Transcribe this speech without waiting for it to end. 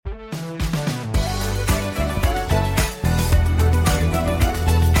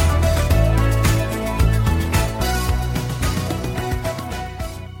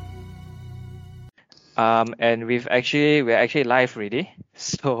And we're actually live already.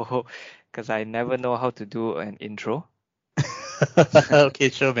 So, because I never know how to do an intro, Okay,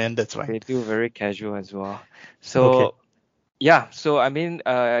 sure, man. That's fine. we do very casual as well. Okay. So, yeah. So I mean,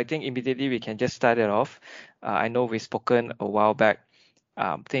 I think immediately we can just start it off. I know we've spoken a while back.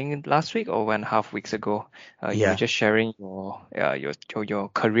 Think last week or 1.5 weeks ago. You were Yeah. just sharing your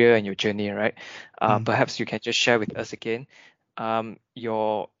career and your journey, right? Mm. Perhaps you can just share with us again,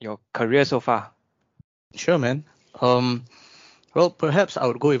 your career so far. Sure, man. Um, well, perhaps I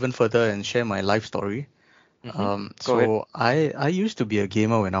would go even further and share my life story. Mm-hmm. Go ahead. So I used to be a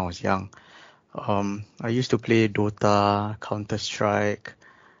gamer when I was young. I used to play Dota, Counter-Strike,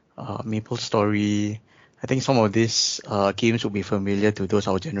 Maple Story. I think some of these games would be familiar to those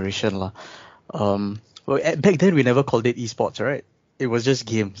our generation lah. Back then we never called it esports, right? It was just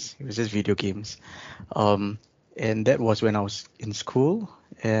games. It was just video games. Um, and that was when I was in school,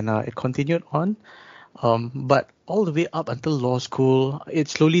 and it continued on. But all the way up until law school, it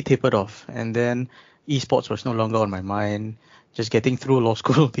slowly tapered off, and then esports was no longer on my mind. Just getting through law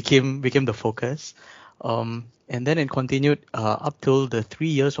school became the focus. And then it continued up till the 3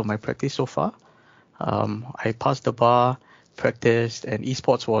 years of my practice so far. I passed the bar, practiced, and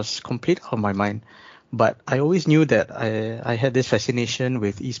esports was complete on my mind. But I always knew that I had this fascination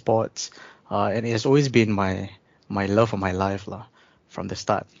with esports, and it has always been my love of my life lah, from the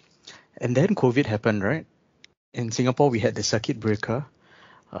start. And then COVID happened, right? In Singapore, we had the circuit breaker,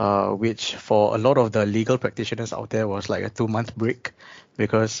 which for a lot of the legal practitioners out there was like a 2 month break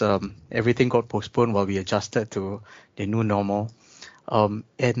because everything got postponed while we adjusted to the new normal. And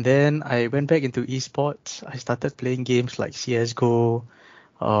then I went back into esports. I started playing games like CS:GO,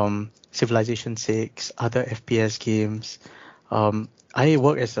 Civilization 6, other FPS games. I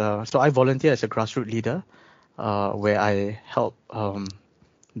volunteer as a grassroots leader, where I help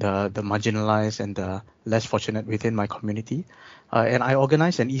the marginalized and the less fortunate within my community. And I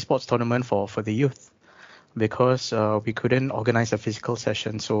organized an esports tournament for the youth because we couldn't organize a physical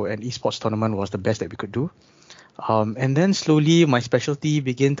session, so an esports tournament was the best that we could do. And then slowly my specialty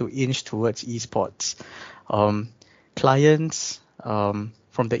began to inch towards esports. Um, Clients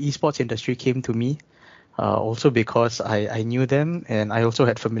from the esports industry came to me, also because I knew them and I also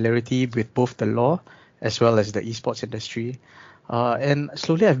had familiarity with both the law as well as the esports industry. And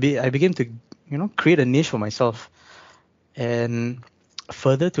slowly I began to, create a niche for myself. And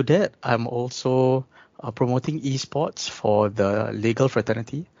further to that, I'm also promoting esports for the legal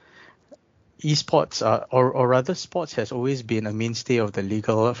fraternity. Esports, or rather, sports has always been a mainstay of the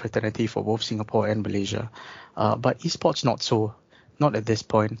legal fraternity for both Singapore and Malaysia. But esports, not so, not at this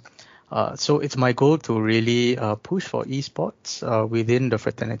point. So it's my goal to really push for esports within the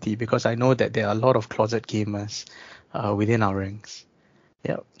fraternity because I know that there are a lot of closet gamers within our ranks.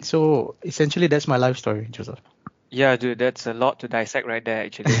 Yeah. So essentially, that's my life story, Joseph. Yeah, dude, that's a lot to dissect right there,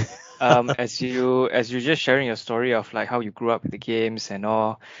 actually. As you just sharing your story of like how you grew up with the games and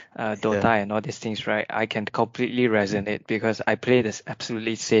all, Yeah. Dota and all these things, right? I can completely resonate because I play this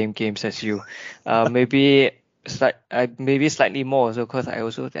absolutely same games as you. Maybe slightly more also because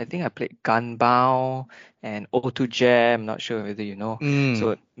I think I played Gunbound and O2 Jam. Not sure whether you know. Mm,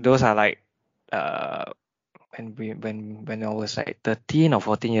 So those are like uh when I was like 13 or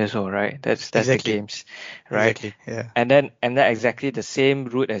 14 years old, right? That's the exactly. games, right? Exactly. Yeah. And then exactly the same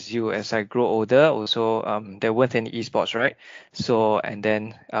route as you. As I grow older, also there weren't any esports, right? So and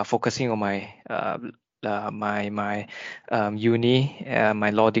then focusing on my uni, my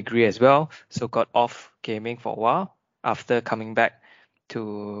law degree as well. So got off gaming for a while. After coming back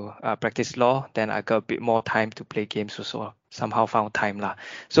to practice law, then I got a bit more time to play games also. Somehow found time lah.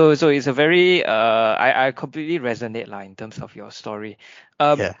 So it's a very I completely resonate lah in terms of your story.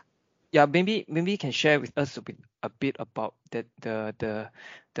 Um Yeah. yeah, maybe you can share with us a bit about the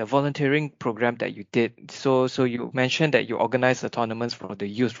volunteering program that you did. So you mentioned that you organized the tournaments for the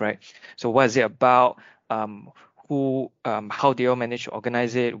youth, right? So what is it about? Um who How do you all manage to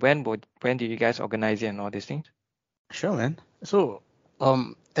organize it? When do you guys organize it and all these things? Sure, man. So,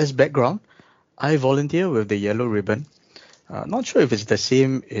 as background, I volunteer with the Yellow Ribbon. Not sure if it's the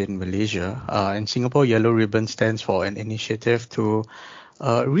same in Malaysia. In Singapore, Yellow Ribbon stands for an initiative to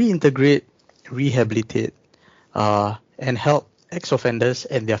reintegrate, rehabilitate, and help ex-offenders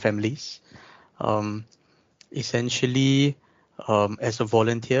and their families. Um, Essentially, as a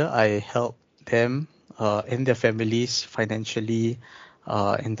volunteer, I help them and their families financially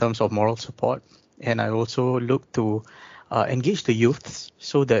in terms of moral support. And I also look to engage the youths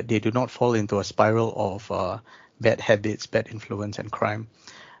so that they do not fall into a spiral of bad habits, bad influence, and crime.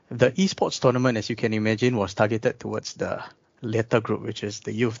 The esports tournament, as you can imagine, was targeted towards the latter group, which is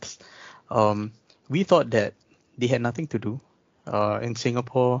the youths. Um, we thought that they had nothing to do. In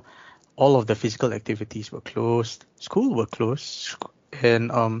Singapore, all of the physical activities were closed, school were closed, and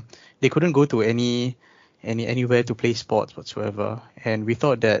they couldn't go to anywhere to play sports whatsoever. And we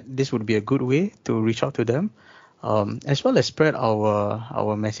thought that this would be a good way to reach out to them, as well as spread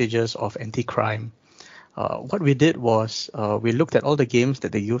our messages of anti-crime. What we did was we looked at all the games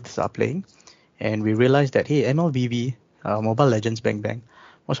that the youths are playing, and we realized that hey, MLBB, Mobile Legends Bang Bang,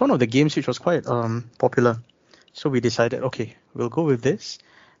 was one of the games which was quite popular. So we decided, okay, we'll go with this.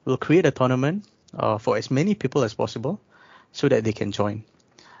 We'll create a tournament for as many people as possible, so that they can join,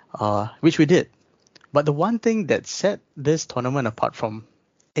 which we did. But the one thing that set this tournament apart from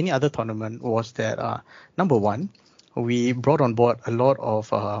any other tournament was that number one, we brought on board a lot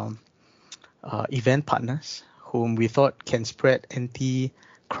of event partners whom we thought can spread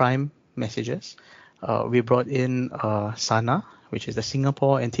anti-crime messages. We brought in SANA, which is the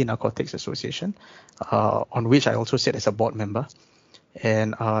Singapore Anti-Narcotics Association, on which I also sit as a board member.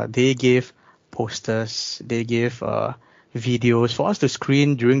 And they gave posters, they gave videos for us to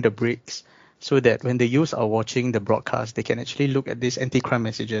screen during the breaks, so that when the youth are watching the broadcast, they can actually look at these anti-crime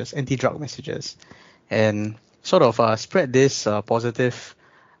messages, anti-drug messages, and sort of spread this positive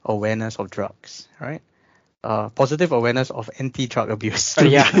awareness of drugs, right? Positive awareness of anti-drug abuse.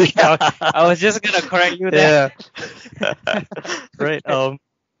 Yeah, I was just gonna correct you there. Yeah. Right.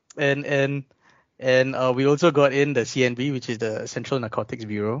 And we also got in the CNB, which is the Central Narcotics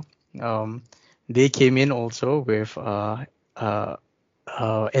Bureau. They came in also with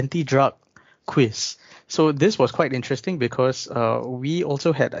anti-drug quiz. So this was quite interesting because we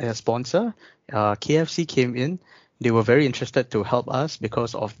also had a sponsor. KFC came in. They were very interested to help us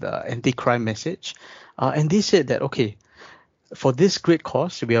because of the anti-crime message. And they said that, okay, for this great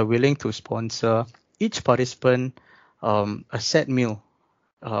cause, we are willing to sponsor each participant a set meal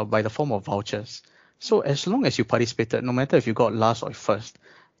by the form of vouchers. So as long as you participated, no matter if you got last or first,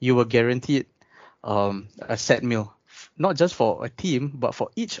 you were guaranteed a set meal, not just for a team, but for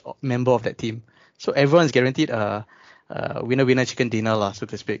each member of that team. So everyone's guaranteed a winner chicken dinner, so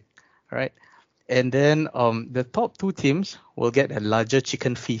to speak, right? And then the top two teams will get a larger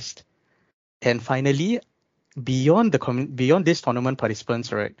chicken feast. And finally, beyond this tournament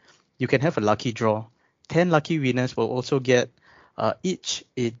participants, right, you can have a lucky draw. 10 lucky winners will also get each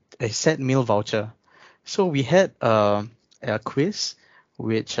a set meal voucher. So we had a quiz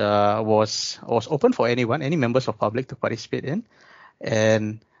which was open for anyone, any members of public to participate in.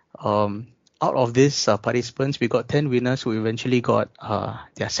 And out of these participants, we got 10 winners who eventually got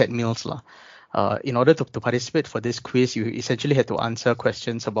their set meals. In order to participate for this quiz, you essentially had to answer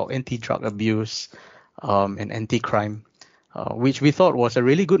questions about anti-drug abuse and anti-crime, which we thought was a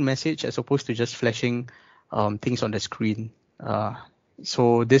really good message as opposed to just flashing things on the screen.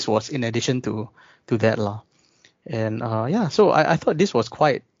 So this was in addition to that. And so I thought this was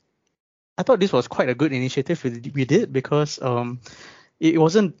quite a good initiative we did because it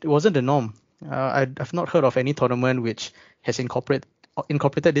wasn't the norm. I've not heard of any tournament which has incorporated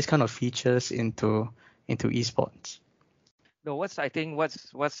this kind of features into esports. No, what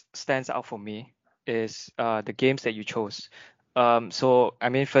stands out for me is the games that you chose. So I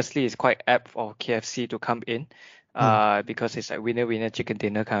mean, firstly, it's quite apt for KFC to come in, because it's like winner chicken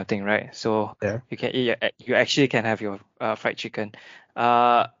dinner kind of thing, right? So yeah. You can eat, you actually can have your fried chicken.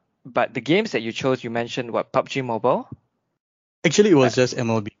 But the games that you chose, you mentioned what, PUBG Mobile? Actually, it was just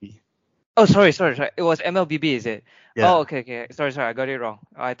MLBB. Oh, sorry. It was MLBB, is it? Yeah. Oh, okay. Sorry, I got it wrong.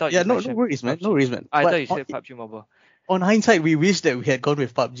 I thought Yeah, you no mentioned worries, man. PUBG. No worries, man. I But thought you said PUBG Mobile. On hindsight, we wish that we had gone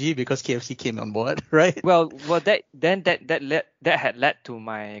with PUBG because KFC came on board, right? Well, that had led to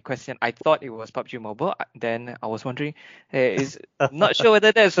my question. I thought it was PUBG Mobile. Then I was wondering, is not sure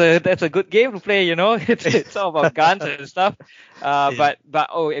whether that's a good game to play. You know, it's all about guns and stuff. Yeah. But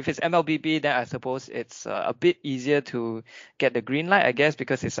if it's MLBB, then I suppose it's a bit easier to get the green light, I guess,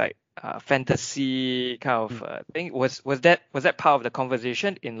 because it's like fantasy kind of thing. Was that part of the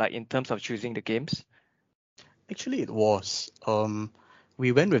conversation in terms of choosing the games? Actually, it was.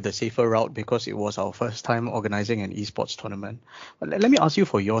 We went with the safer route because it was our first time organizing an esports tournament. But let me ask you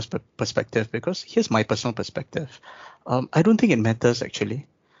for your perspective, because here's my personal perspective. I don't think it matters, actually.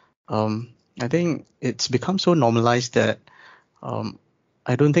 I think it's become so normalized that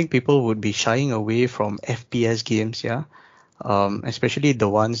I don't think people would be shying away from FPS games, yeah? Especially the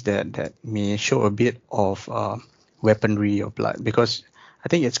ones that may show a bit of weaponry or blood, because I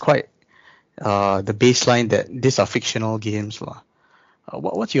think it's quite the baseline that these are fictional games.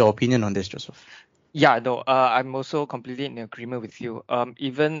 What's your opinion on this, Joseph? Yeah, no, I'm also completely in agreement with you.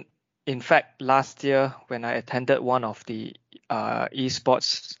 Even in fact, last year when I attended one of the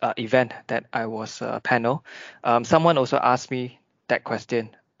esports event that I was a panel, someone also asked me that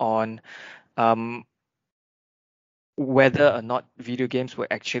question on um, whether or not video games will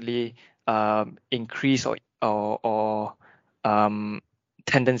actually increase or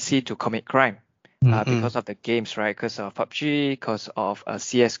tendency to commit crime Mm-mm. because of the games, right? Because of PUBG, because of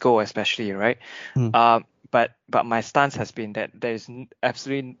CS:GO especially, right? Mm. But my stance has been that there is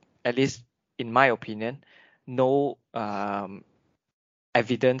absolutely, at least in my opinion, no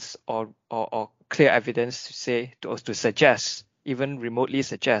evidence or clear evidence to say to suggest, even remotely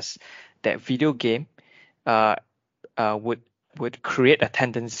suggest, that video game uh, would create a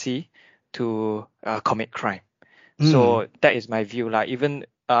tendency to commit crime. Mm. So that is my view. Like even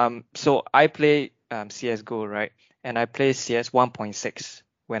so I play CS:GO, right? And I play CS 1.6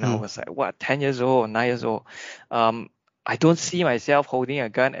 when I Mm. was like 10 years old or 9 years old. Um, I don't see myself holding a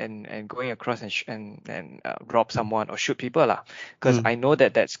gun and going across and rob someone or shoot people lah, because Mm. I know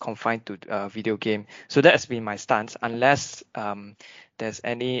that that's confined to video game. So that's been my stance, unless there's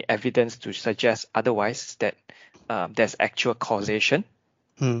any evidence to suggest otherwise, that there's actual causation.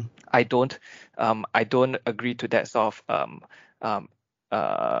 Mm. I don't agree to that sort of um,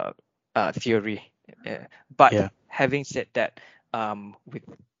 uh, theory. But Yeah. having said that,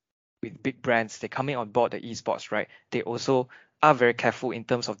 with big brands, they're coming on board the esports, right? They also are very careful in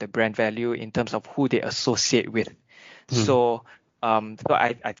terms of the brand value, in terms of who they associate with. Mm. So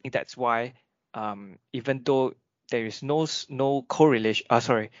I think that's why even though there is no correlation,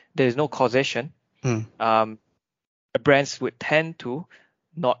 there is no causation, Mm. um, brands would tend to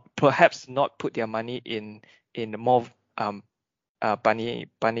perhaps not put their money in the more um bunny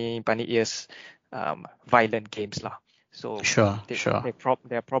ears violent games lah. So Sure. Sure.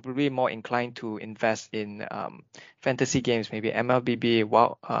 they're probably more inclined to invest in fantasy games, maybe MLBB,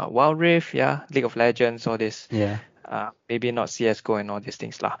 Wild Rift, yeah, League of Legends, all this. Yeah. Maybe not CS:GO and all these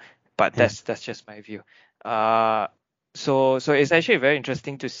things lah. But Yeah. that's just my view. Uh, so it's actually very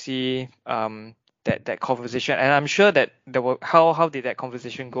interesting to see that conversation, and I'm sure that there were how did that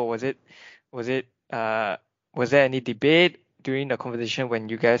conversation go? Was it was there any debate during the conversation when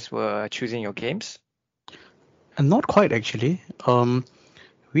you guys were choosing your games? And not quite actually.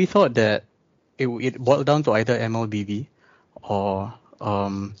 We thought that it boiled down to either MLBB or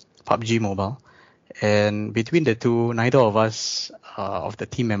PUBG Mobile. And between the two, neither of us, of the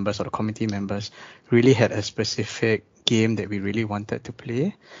team members or the committee members, really had a specific game that we really wanted to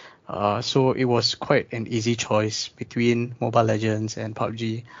play. So it was quite an easy choice between Mobile Legends and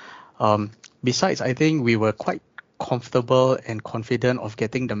PUBG. Besides, I think we were quite comfortable and confident of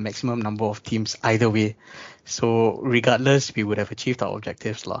getting the maximum number of teams either way. So regardless, we would have achieved our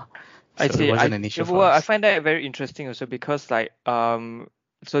objectives lah. I So it see. wasn't an issue for Well, I us. find that very interesting also, because like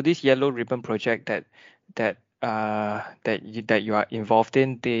so this Yellow Ribbon project that you are involved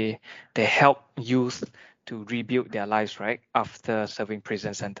in, they help youth to rebuild their lives, right, after serving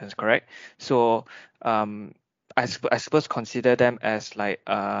prison sentence, correct? So I suppose consider them as like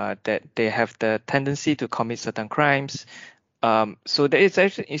that they have the tendency to commit certain crimes. So that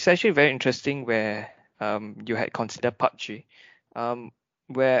it's actually very interesting where you had considered PUBG,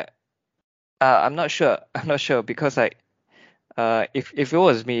 where I'm not sure. I'm not sure, because like if it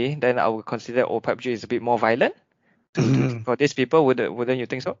was me, then I would consider PUBG is a bit more violent to for these people. Wouldn't you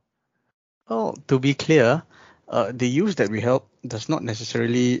think so? Well, to be clear, the youth that we help does not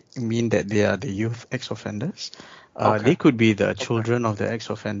necessarily mean that they are the youth ex-offenders. They Okay. could be the Okay. children of the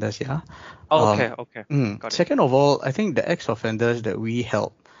ex-offenders, yeah. Um, Okay. Okay. Got it. Second of all, I think the ex-offenders that we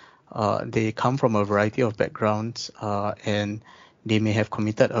help, they come from a variety of backgrounds, and they may have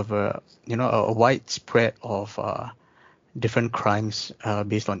committed a wide spread of different crimes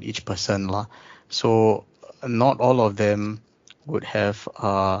based on each person lah. So not all of them would have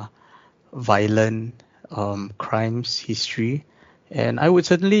violent crimes history, and I would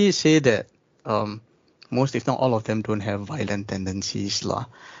certainly say that um, most, if not all of them, don't have violent tendencies lah.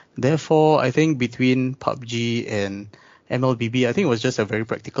 Therefore, I think between PUBG and MLBB, I think it was just a very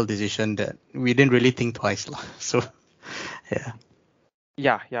practical decision that we didn't really think twice lah. So yeah.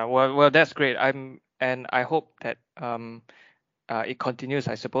 Yeah. Yeah. Well, that's great. I hope that it continues,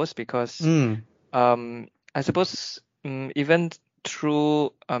 I suppose, because Mm. I suppose even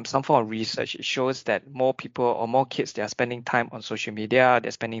through some form of research, it shows that more people or more kids, they are spending time on social media,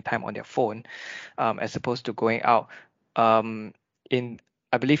 they're spending time on their phone, as opposed to going out. Um, in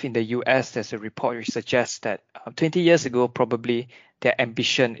I believe in the US, there's a report which suggests that 20 years ago, probably their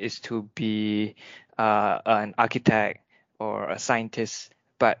ambition is to be an architect or a scientist,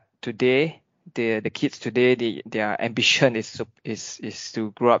 but today the kids today, their ambition is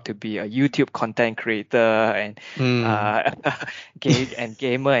to grow up to be a YouTube content creator and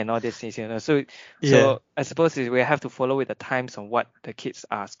gamer and all these things, So Yeah. I suppose we have to follow with the times on what the kids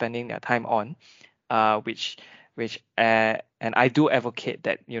are spending their time on, and I do advocate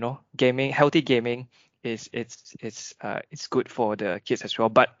that healthy gaming it's good for the kids as well,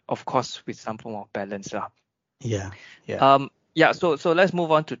 but of course with some form of balance lah. Yeah. Yeah. Yeah, so let's move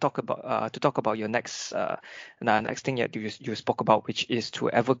on to talk about your next next thing that you spoke about, which is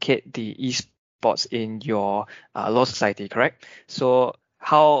to advocate the esports in your law society, correct? So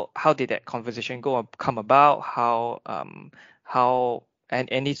how did that conversation come about? How and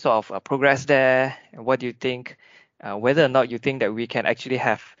any sort of progress there? And what do you think? Whether or not you think that we can actually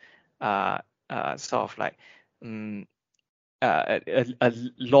have sort of like a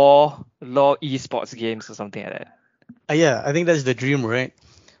law esports games or something like that. Yeah, I think that's the dream, right?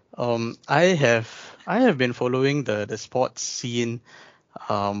 I have been following the sports scene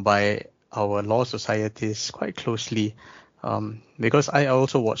by our law societies quite closely, because I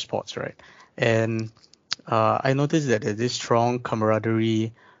also watch sports, right? And I noticed that there's this strong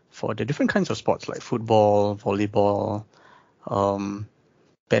camaraderie for the different kinds of sports like football, volleyball, um,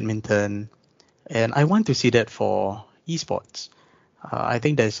 badminton, and I want to see that for esports. I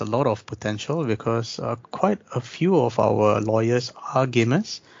think there's a lot of potential because quite a few of our lawyers are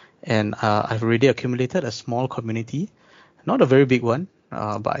gamers, and I've already accumulated a small community, not a very big one,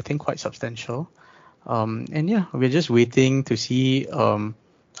 but I think quite substantial. And yeah, we're just waiting to see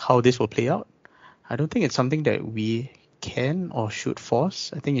how this will play out. I don't think it's something that we can or should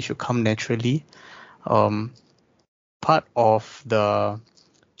force. I think it should come naturally. Um, Part of the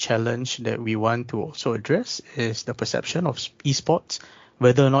challenge that we want to also address is the perception of esports,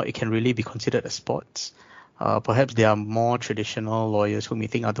 whether or not it can really be considered a sport. Perhaps there are more traditional lawyers who may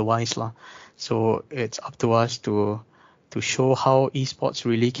think otherwise lah. So it's up to us to show how esports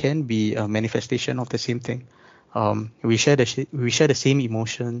really can be a manifestation of the same thing. We share the same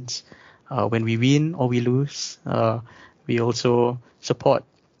emotions when we win or we lose. We also support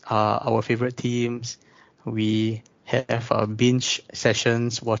our favorite teams. We have binge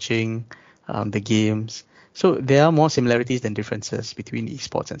sessions watching the games. So there are more similarities than differences between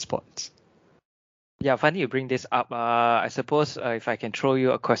esports and sports. Yeah, funny you bring this up. I suppose if I can throw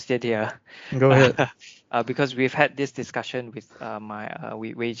you a question here, Go ahead. because we've had this discussion with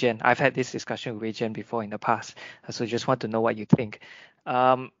with Wei Jian. I've had this discussion with Wei Jian before in the past, so just want to know what you think.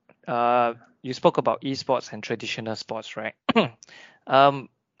 Um, you spoke about esports and traditional sports, right?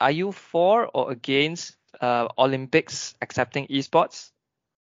 Are you for or against Olympics accepting esports?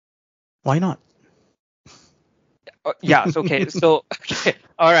 Why not? Yeah. So okay. So okay.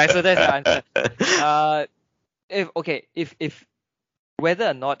 All right. So that's the answer. If whether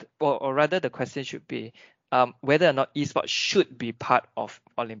or not, or rather the question should be, whether or not esports should be part of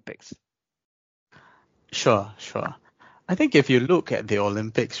Olympics. Sure. I think if you look at the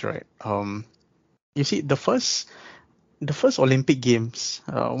Olympics, right, you see the first Olympic Games,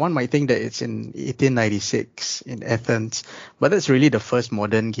 one might think that it's in 1896 in Athens, but that's really the first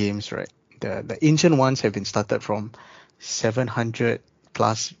modern games, right? The ancient ones have been started from 700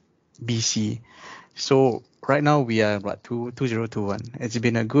 plus BC. So right now we are what 2021. It's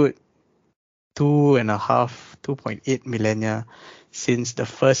been a good 2.8 millennia since the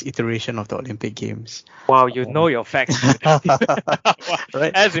first iteration of the Olympic Games. Wow, you know your facts. Wow,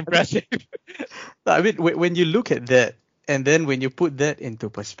 Right? that's impressive. I mean, when you look at that, and then when you put that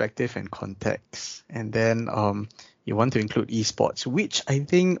into perspective and context, and then you want to include esports, which I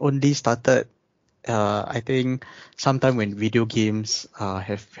think only started, I think sometime when video games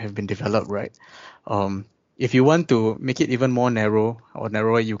have been developed, right? If you want to make it even more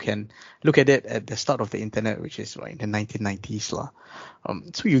narrower, you can look at it at the start of the internet, which is in the 1990s lah.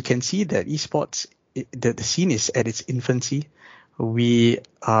 So you can see that esports, the scene is at its infancy. We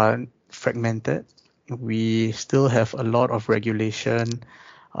are fragmented. We still have a lot of regulation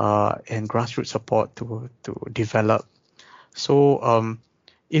and grassroots support to develop. So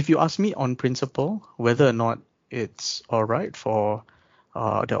if you ask me on principle whether or not it's all right for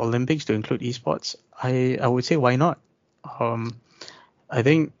the Olympics to include esports, I would say why not? I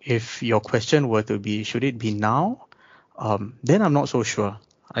think if your question were to be should it be now, then I'm not so sure.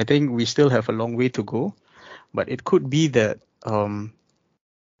 I think we still have a long way to go, but it could be that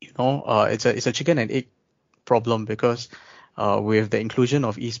it's a chicken and egg problem because with the inclusion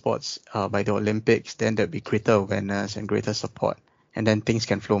of esports by the Olympics, then there'll be greater awareness and greater support, and then things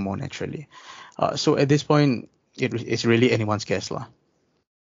can flow more naturally. So at this point, it's really anyone's guess lah.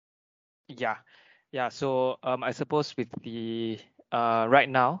 Yeah. So I suppose with the right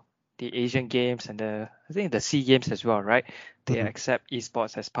now the Asian Games and I think the SEA Games as well, right? They Mhm. accept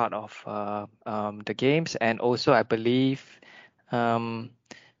esports as part of the games, and also I believe um,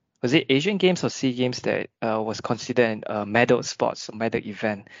 was it Asian Games or SEA Games that was considered a medal sports, a medal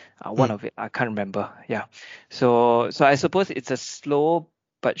event? One Mm. of it, I can't remember. Yeah. So I suppose it's a slow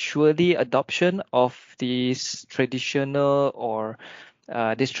but surely adoption of these traditional or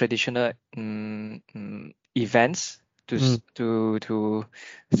these traditional events Mm. to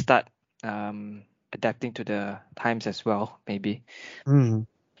start adapting to the times as well, maybe. Mm.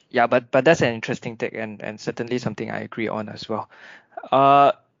 Yeah, but that's an interesting take, and certainly something I agree on as well.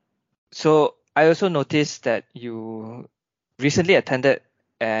 Uh, so I also noticed that you recently attended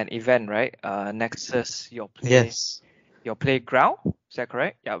an event, right? Nexus, Yes, your playground. Is that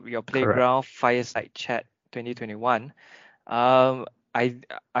correct? Yeah, your correct. playground fireside chat 2021. Um, I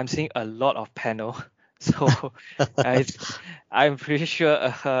I'm seeing a lot of panel, so I I'm pretty sure.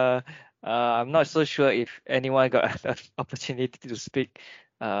 I'm not so sure if anyone got an opportunity to speak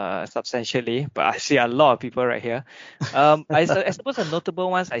substantially, but I see a lot of people right here. I suppose the notable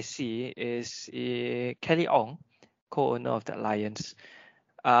ones I see is Kelly Ong, co-owner of the Alliance.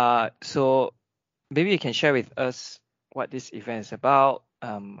 So maybe you can share with us what this event is about.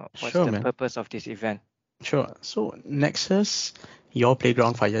 What's Sure, the man. purpose of this event? Sure. So Nexus, your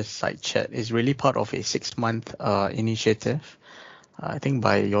playground fireside chat is really part of a 6-month initiative. I think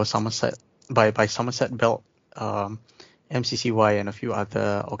by your Somerset, by Somerset Belt, MCCY, and a few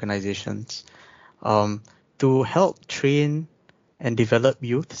other organizations, um, to help train and develop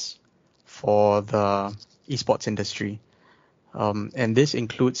youths for the esports industry. And this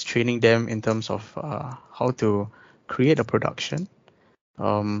includes training them in terms of how to create a production,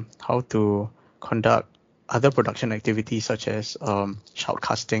 how to conduct other production activities such as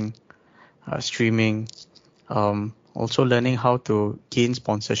shoutcasting, streaming, also learning how to gain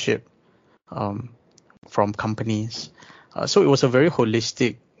sponsorship um, from companies. So it was a very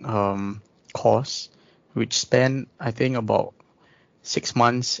holistic course, which spanned, I think, about 6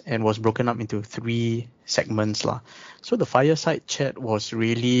 months and was broken up into 3 segments lah. So the fireside chat was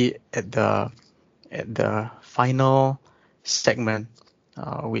really at the final segment,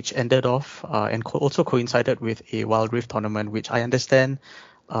 which ended off and also coincided with a Wild Rift tournament, which I understand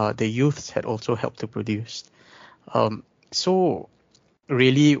the youths had also helped to produce. So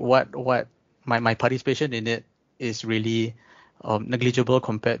really, what my participation in it is really negligible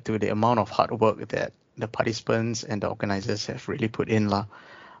compared to the amount of hard work that the participants and the organizers have really put in lah.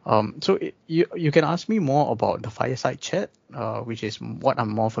 You can ask me more about the fireside chat, which is what I'm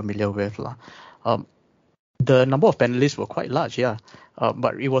more familiar with lah. Um, the number of panelists were quite large, yeah,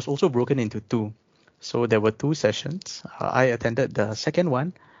 but it was also broken into two. So there were 2 sessions. I attended the second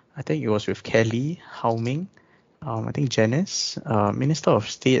one. I think it was with Kelly Hao Ming, I think Janice, Minister of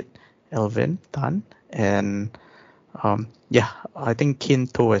State Alvin Tan, and yeah, I think Kin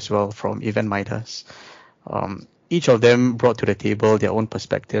To as well from Event Midas. Each of them brought to the table their own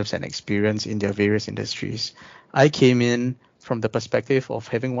perspectives and experience in their various industries. I came in from the perspective of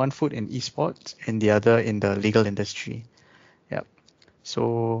having one foot in esports and the other in the legal industry. Yeah.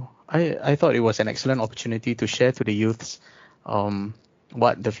 So I thought it was an excellent opportunity to share to the youths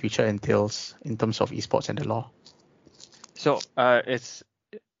what the future entails in terms of esports and the law. So uh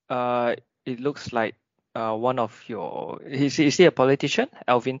it looks like one of your is he a politician,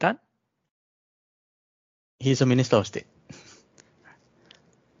 Alvin Tan? He's a minister of state.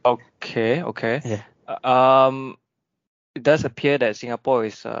 Okay. Yeah. It does appear that Singapore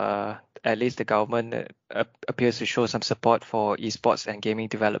is at least the government appears to show some support for esports and gaming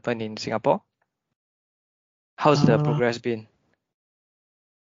development in Singapore. How's the Uh, progress been?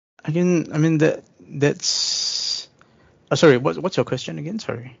 I mean that's. Sorry, what's your question again?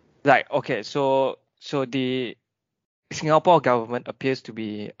 Sorry. Like, okay, so the Singapore government appears to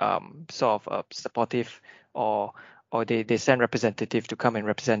be sort of supportive, or they send representative to come and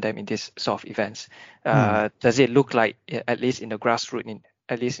represent them in this sort of events. Hmm. Does it look like at least in the grassroots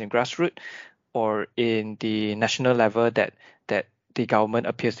or in the national level that the government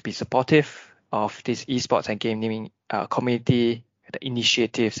appears to be supportive of this esports and gaming community, the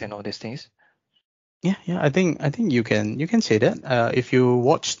initiatives and all these things? Yeah. I think you can say that. If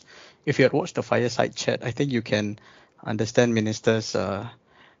you had watched the fireside chat, I think you can understand ministers'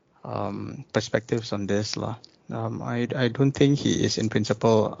 perspectives on this lah. I don't think he is in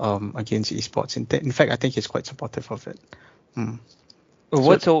principle against esports. In fact, I think he's quite supportive of it. Hmm.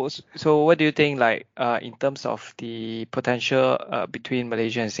 So What do you think, like in terms of the potential between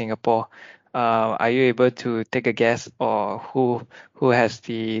Malaysia and Singapore? Are you able to take a guess or who has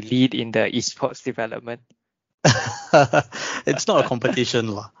the lead in the esports development? It's not a competition,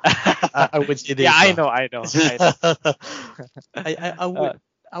 lah. I would say Yeah, this, I lah. know, I know, I know. I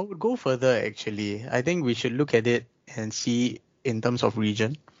Uh, would go further actually. I think we should look at it and see in terms of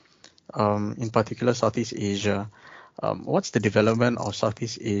region, in particular Southeast Asia. What's the development of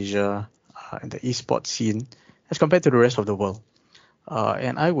Southeast Asia in the esports scene as compared to the rest of the world?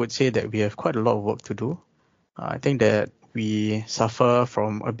 And I would say that we have quite a lot of work to do. I think that we suffer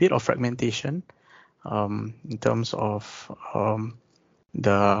from a bit of fragmentation in terms of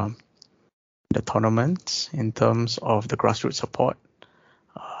the the tournaments, in terms of the grassroots support.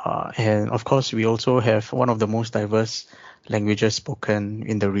 And of course, we also have one of the most diverse languages spoken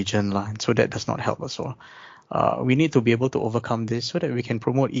in the region, and so that does not help as well. We need to be able to overcome this so that we can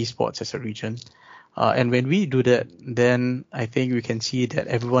promote esports as a region. And when we do that, then I think we can see that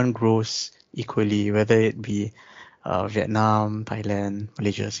everyone grows equally, whether it be Vietnam, Thailand,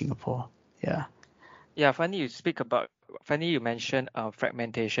 Malaysia, Singapore. Yeah. yeah, funny you mentioned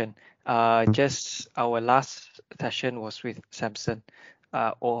fragmentation. Mm. Just our last session was with Samson.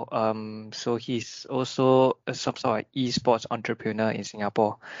 So he's also some sort of esports entrepreneur in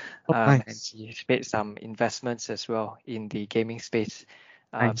Singapore. Oh, And nice. he's made some investments as well in the gaming space.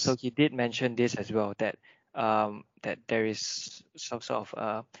 So Nice. he did mention this as well, that that there is some sort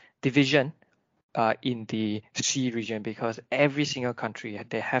of division in the C region, because every single country,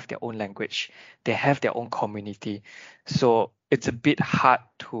 they have their own language, they have their own community, so it's a bit hard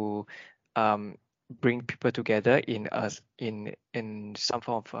to um, bring people together in some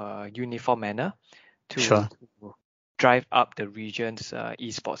form of uniform manner to, Sure. to drive up the region's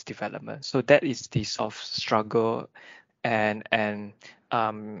esports development. So that is the sort of struggle and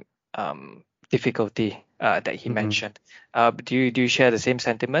um, um, difficulty that he Mhm. mentioned. Do you share the same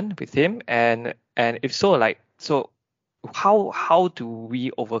sentiment with him? And if so, how do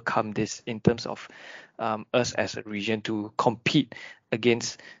we overcome this in terms of us as a region to compete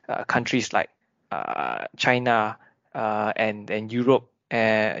against countries like China and Europe,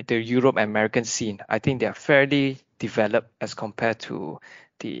 the Europe American scene? I think they are fairly developed as compared to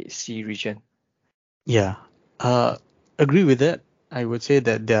the C region. Yeah. Uh, Agree with that. I would say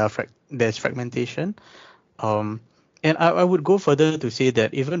that there's fragmentation. Um, and I would go further to say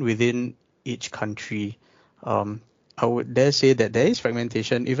that even within each country, um, I would dare say that there is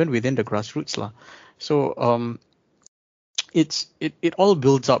fragmentation even within the grassroots lah. So it all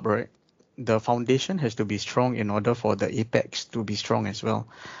builds up, right? The foundation has to be strong in order for the apex to be strong as well.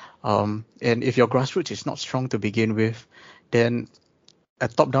 And if your grassroots is not strong to begin with, then a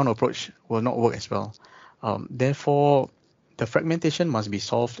top-down approach will not work as well. Therefore, the fragmentation must be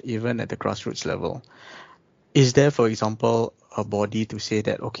solved even at the grassroots level. Is there, for example, a body to say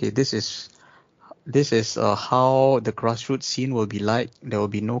that okay, this is how the grassroots scene will be like. There will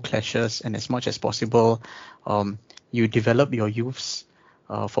be no clashes, and as much as possible, you develop your youths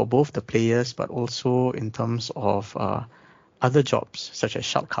for both the players, but also in terms of other jobs such as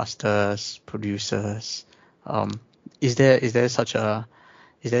shoutcasters, producers. Um, is there such a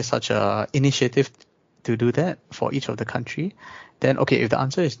initiative to do that for each of the country? Then okay, if the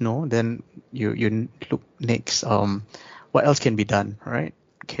answer is no, then you look next. What else can be done, right?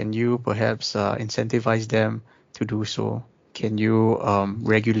 Can you perhaps incentivize them to do so? Can you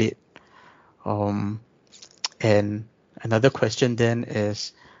regulate? Um, and another question then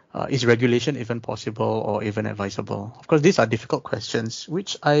is regulation even possible or even advisable? Of course, these are difficult questions,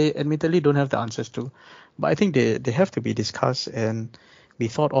 which I admittedly don't have the answers to, but I think they have to be discussed and be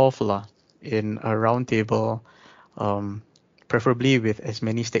thought of lah in a round table, um, preferably with as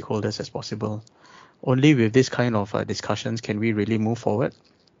many stakeholders as possible. Only with this kind of discussions can we really move forward.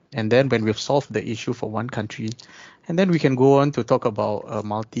 And then when we've solved the issue for one country, and then we can go on to talk about a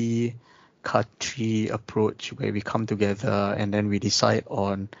multi-country approach where we come together and then we decide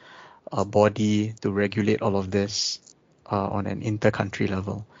on a body to regulate all of this on an inter-country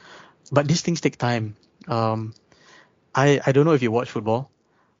level. But these things take time. Um, I don't know if you watch football.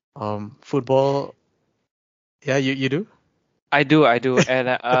 Football, yeah, you do? I do. And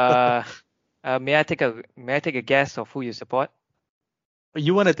may I take a guess of who you support?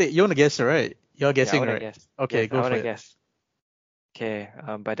 You wanna guess, right? You're Yeah, I guessing, want to right? guess. Okay, Yes, I go want for to it. guess. Okay,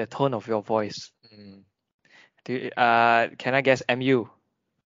 by the tone of your voice. Can I guess MU?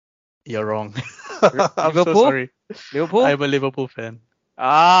 You're wrong. I'm so Liverpool? sorry. Liverpool? I'm a Liverpool fan.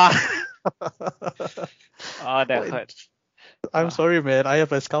 Ah, oh, that What? hurts. I'm Ah. sorry, man. I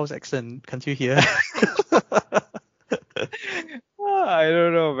have a Scouse accent. Can't you hear? I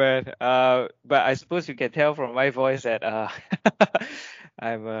don't know, man. But I suppose you can tell from my voice that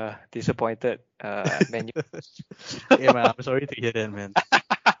I'm disappointed. Man. Yeah, man. I'm sorry to hear that, man.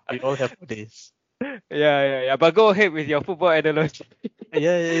 We all have our days. Yeah. But go ahead with your football analogy.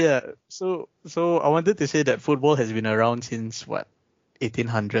 Yeah. So I wanted to say that football has been around since what,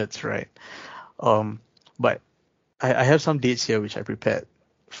 1800s, right? Um, but I have some dates here which I prepared.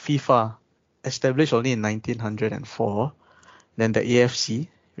 FIFA, established only in 1904. Then the AFC,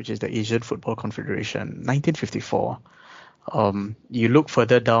 which is the Asian Football Confederation, 1954. You look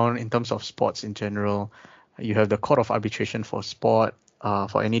further down in terms of sports in general, you have the Court of Arbitration for Sport,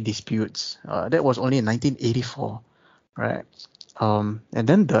 for any disputes. That was only in 1984, right? And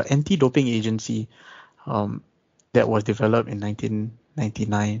then the Anti-Doping Agency, um, that was developed in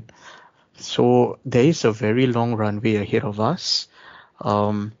 1999. So there is a very long runway ahead of us.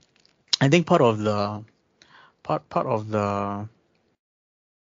 Um, I think part of the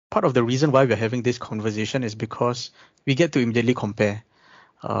part of the reason why we're having this conversation is because we get to immediately compare.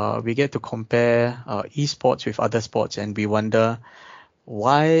 We get to compare esports with other sports, and we wonder,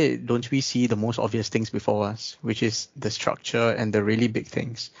 why don't we see the most obvious things before us, which is the structure and the really big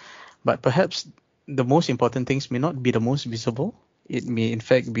things. But perhaps the most important things may not be the most visible. It may in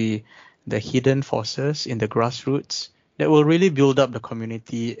fact be the hidden forces in the grassroots that will really build up the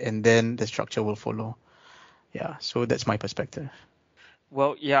community, and then the structure will follow. Yeah, so that's my perspective.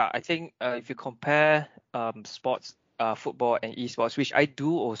 Well, yeah, I think if you compare sports, football and esports, which I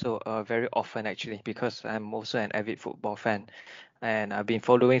do also very often actually, because I'm also an avid football fan, and I've been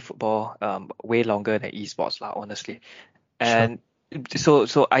following football way longer than esports lah, honestly. Sure. And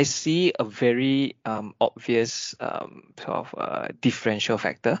so I see a very obvious sort of differential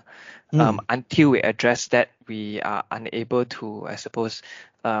factor. Mm, Until we address that, we are unable to, I suppose,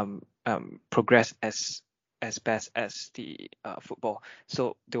 progress as best as the football.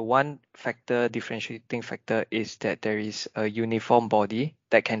 So the one factor, differentiating factor, is that there is a uniform body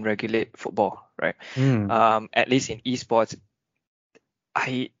that can regulate football, right? mm, At least in esports,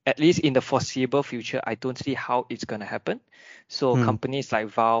 at least in the foreseeable future, I don't see how it's gonna happen. So mm, companies like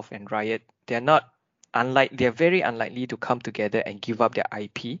Valve and Riot, they're very unlikely to come together and give up their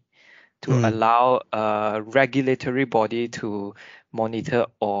IP to mm, allow a regulatory body to monitor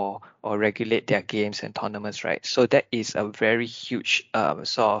or regulate their games and tournaments, right? So that is a very huge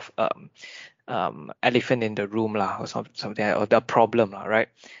sort of elephant in the room lah, or something, or the problem lah, right?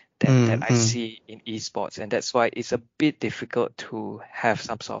 That mm, I mm, see in esports, and that's why it's a bit difficult to have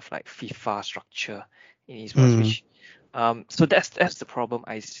some sort of like FIFA structure in esports, mm. which so that's the problem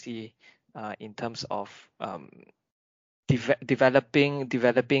I see in terms of developing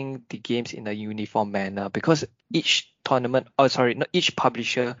the games in a uniform manner, because each tournament, oh sorry, not each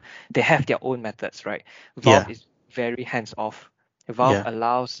publisher, they have their own methods, right? Valve Yeah, is very hands off. Valve yeah.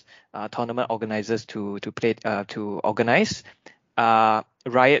 allows tournament organizers to organize.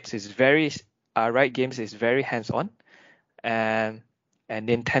 Riot Games is very hands on, and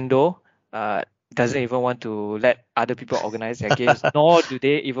Nintendo uh, doesn't even want to let other people organize their games, nor do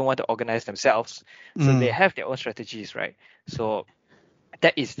they even want to organize themselves. So they Mm, have their own strategies, right? So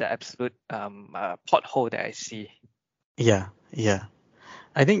that is the absolute pothole that I see. yeah, yeah.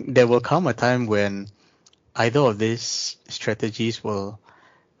 I think there will come a time when either of these strategies will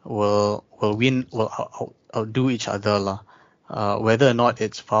win, will outdo each other lah. Whether or not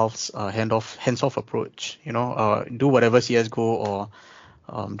it's Valve's hands off approach, do whatever CS:GO or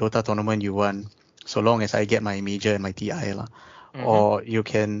Dota tournament you want, so long as I get my major and my TI lah. Mm-hmm. Or you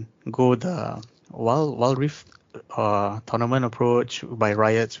can go the Wild Rift tournament approach by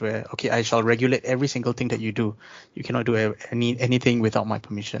Riots, where okay, I shall regulate every single thing that you do. You cannot do anything without my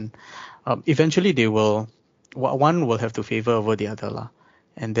permission. Eventually, one will have to favor over the other lah,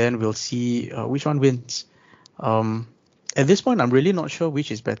 and then we'll see which one wins. Um, at this point, I'm really not sure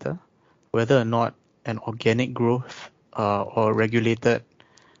which is better, whether or not an organic growth or regulated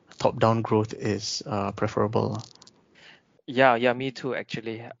top-down growth is preferable. Yeah, me too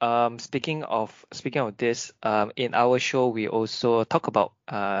actually. Speaking of this, in our show we also talk about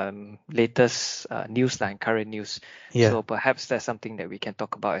latest news line, current news. Yeah. So perhaps that's something that we can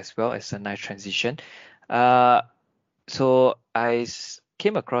talk about as well as a nice transition. Uh, so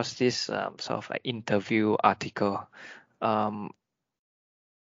came across this sort of like interview article, um,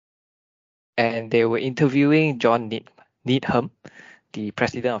 and they were interviewing John Needham, the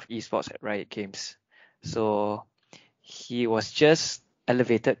president of esports at Riot Games. So he was just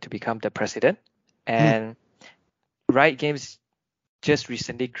elevated to become the president, Mm, and Riot Games just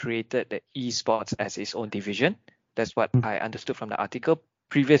recently created the esports as its own division. That's what mm, I understood from the article.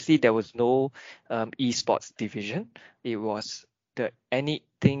 Previously, there was no esports division. It was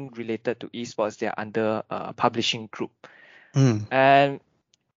anything related to esports, they're under publishing group. mm, And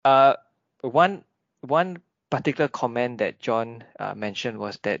uh, one one particular comment that John mentioned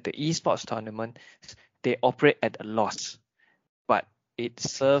was that the esports tournament, they operate at a loss, but it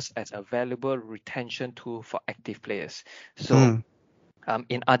serves as a valuable retention tool for active players. So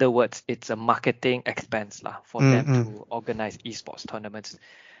in other words, it's a marketing expense for them to organize esports tournaments.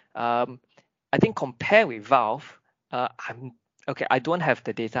 I think compare with Valve, I don't have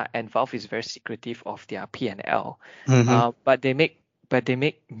the data, and Valve is very secretive of their P&L. But they make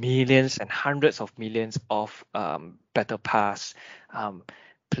millions and hundreds of millions of battle pass,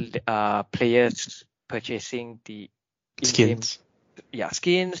 players purchasing the in-game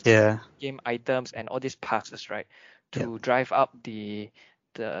skins, game items, and all these passes, right, to drive up the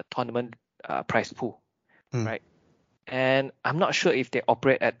tournament prize pool, right? And I'm not sure if they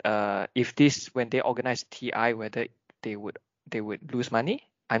operate at when they organize TI, whether they would lose money.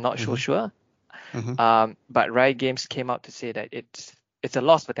 I'm not so sure. But Riot Games came out to say that it's a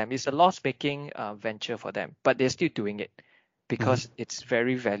loss for them. It's a loss-making venture for them, but they're still doing it because it's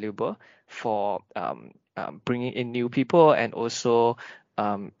very valuable for bringing in new people, and also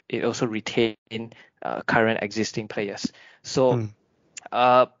it also retain current existing players. So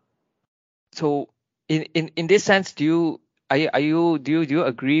in this sense, do you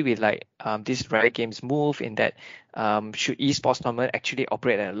agree with this Riot Games move in that should esports tournament actually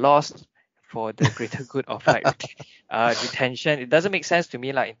operate at a loss for the greater good of retention? It doesn't make sense to me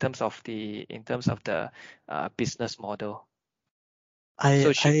in terms of the business model.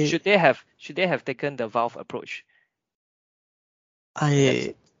 Should they have taken the Valve approach?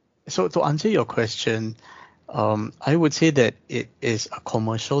 So to answer your question, I would say that it is a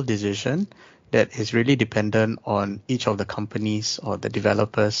commercial decision that is really dependent on each of the companies or the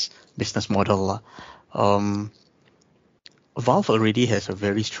developers' business model. Valve already has a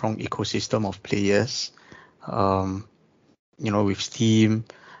very strong ecosystem of players, with Steam,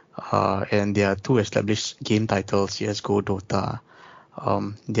 and there are 2 established game titles, CSGO, Dota.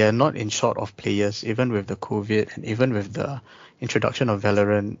 They are not in short of players, even with the COVID and even with the introduction of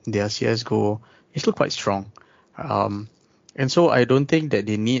Valorant. Their CSGO is still quite strong. And so I don't think that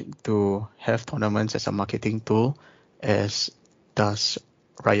they need to have tournaments as a marketing tool as does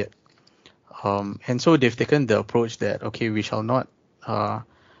Riot. And so they've taken the approach that, okay, we shall not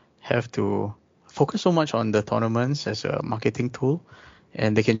have to focus so much on the tournaments as a marketing tool,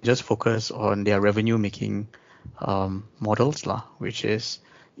 and they can just focus on their revenue making models, which is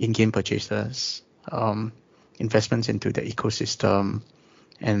in-game purchases, investments into the ecosystem,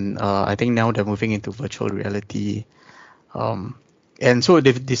 and I think now they're moving into virtual reality. And so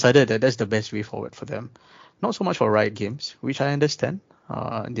they've decided that that's the best way forward for them. Not so much for Riot Games, which I understand.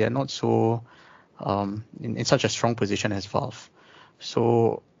 They are not so in such a strong position as Valve.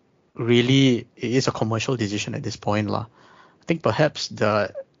 So really, it is a commercial decision at this point, I think perhaps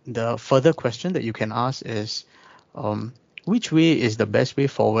the further question that you can ask is, which way is the best way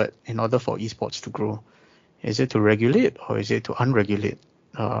forward in order for esports to grow? Is it to regulate, or is it to unregulate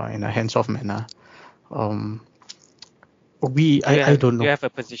in a hands-off manner? I don't know. Do you have a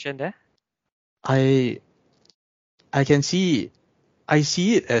position there? I see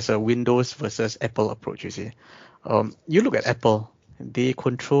it as a Windows versus Apple approach, you see. You look at Apple, they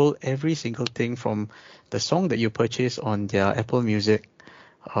control every single thing from the song that you purchase on their Apple Music,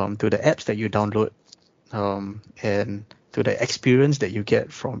 to the apps that you download, and to the experience that you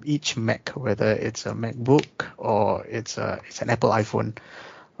get from each Mac, whether it's a MacBook or it's an Apple iPhone.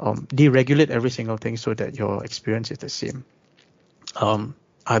 They regulate every single thing so that your experience is the same.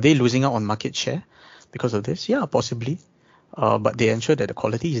 Are they losing out on market share because of this? Yeah, possibly. But they ensure that the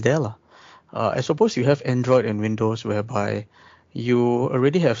quality is there. I suppose you have Android and Windows, whereby you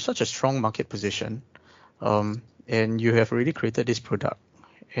already have such a strong market position, and you have already created this product,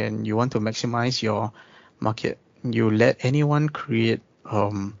 and you want to maximize your market. You let anyone create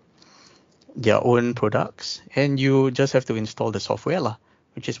their own products, and you just have to install the software,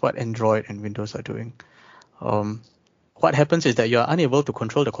 which is what Android and Windows are doing. What happens is that you are unable to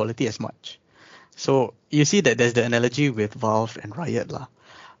control the quality as much. So you see that there's the analogy with Valve and Riot.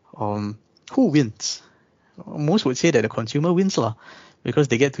 Who wins? Most would say that the consumer wins, because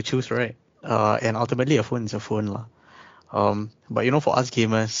they get to choose, right? And ultimately a phone is a phone. But for us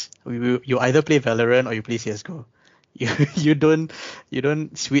gamers, you either play Valorant or you play CSGO. You don't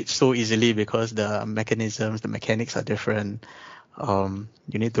switch so easily because the mechanics are different.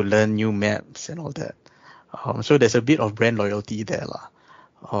 You need to learn new maps and all that. So there's a bit of brand loyalty there.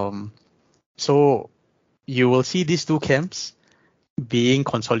 So you will see these 2 camps being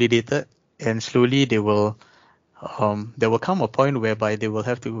consolidated, and slowly there will come a point whereby they will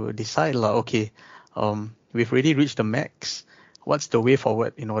have to decide, we've already reached the max. What's the way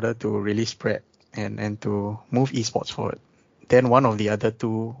forward in order to really spread and to move esports forward. Then one of the other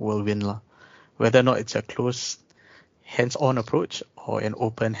two will win lah. Whether or not it's a close hands-on approach or an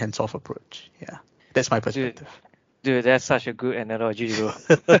open hands-off approach. Yeah, that's my Dude, perspective. dude, that's such a good analogy, bro.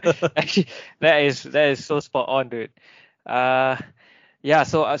 Actually, that is so spot on, dude. Uh, yeah.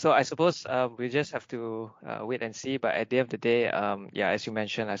 So I suppose we just have to wait and see. But at the end of the day, yeah, as you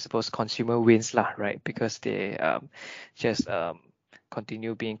mentioned, I suppose consumer wins lah, right? Because they just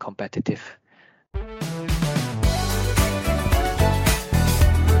continue being competitive.